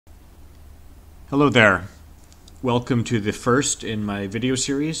Hello there. Welcome to the first in my video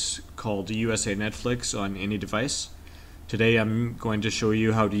series called USA Netflix on any device. Today I'm going to show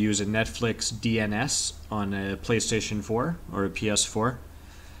you how to use a Netflix DNS on a PlayStation 4 or a PS4.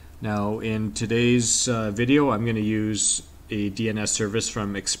 Now in today's video I'm going to use a DNS service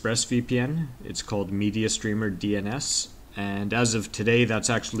from ExpressVPN. It's called MediaStramer DNS, and as of today that's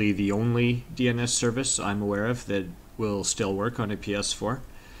actually the only DNS service I'm aware of that will still work on a PS4.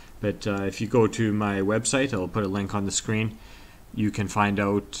 But if you go to my website, I'll put a link on the screen, you can find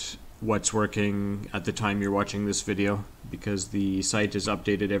out what's working at the time you're watching this video, because the site is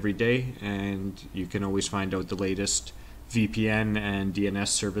updated every day and you can always find out the latest VPN and DNS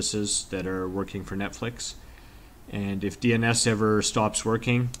services that are working for Netflix. And if DNS ever stops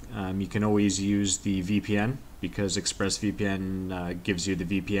working, you can always use the VPN, because ExpressVPN gives you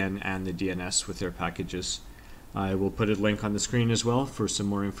the VPN and the DNS with their packages. I will put a link on the screen as well for some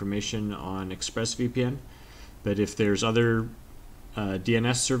more information on ExpressVPN. But if there's other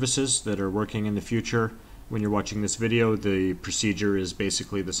DNS services that are working in the future when you're watching this video, the procedure is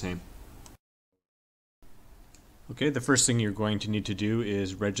basically the same. Okay, the first thing you're going to need to do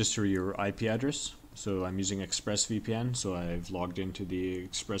is register your IP address. So I'm using ExpressVPN, so I've logged into the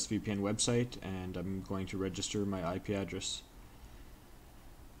ExpressVPN website and I'm going to register my IP address.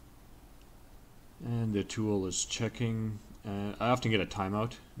 And the tool is checking. I often get a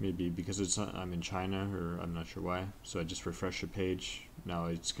timeout, maybe because I'm in China, or I'm not sure why. So I just refresh the page. Now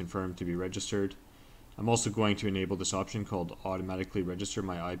it's confirmed to be registered. I'm also going to enable this option called automatically register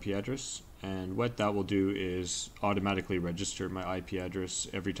my IP address. And what that will do is automatically register my IP address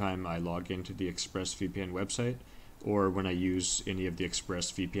every time I log into the ExpressVPN website, or when I use any of the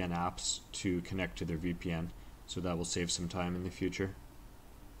ExpressVPN apps to connect to their VPN. So that will save some time in the future.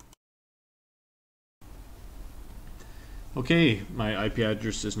 Okay, my IP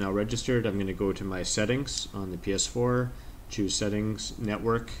address is now registered. I'm going to go to my settings on the PS4, choose settings,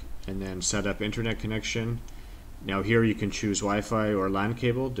 network, and then set up internet connection. Now here you can choose Wi-Fi or LAN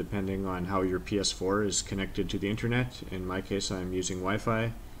cable depending on how your PS4 is connected to the internet. In my case I'm using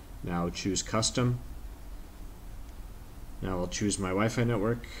Wi-Fi. Now choose custom. Now I'll choose my Wi-Fi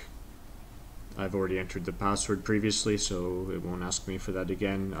network. I've already entered the password previously, so it won't ask me for that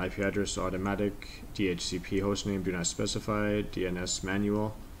again. IP address automatic, DHCP hostname do not specify, DNS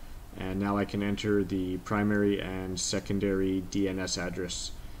manual, and now I can enter the primary and secondary DNS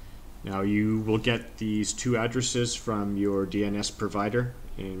address. Now you will get these two addresses from your DNS provider,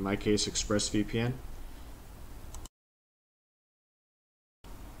 in my case ExpressVPN.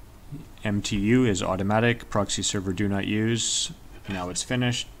 MTU is automatic, proxy server do not use. Now it's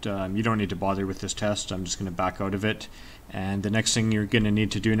finished. You don't need to bother with this test. I'm just going to back out of it. And the next thing you're going to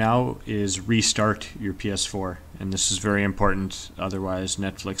need to do now is restart your PS4. And this is very important, otherwise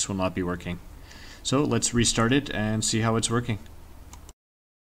Netflix will not be working. So let's restart it and see how it's working.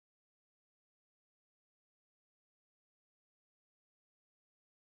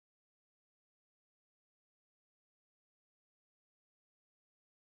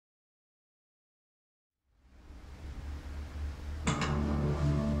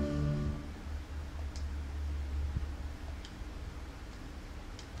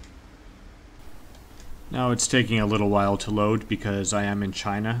 Now it's taking a little while to load because I am in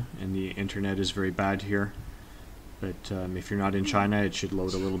China and the internet is very bad here. But if you're not in China, it should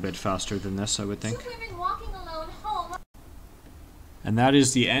load a little bit faster than this, I would think. And that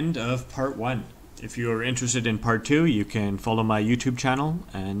is the end of part 1. If you are interested in part 2, you can follow my YouTube channel,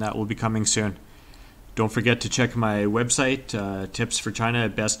 and that will be coming soon. Don't forget to check my website, Tips for China,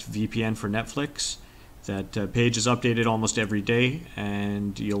 Best VPN for Netflix. That page is updated almost every day,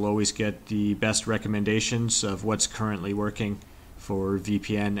 and you'll always get the best recommendations of what's currently working for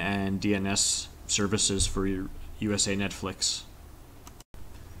VPN and DNS services for your USA Netflix.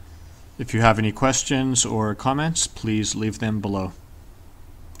 If you have any questions or comments, please leave them below.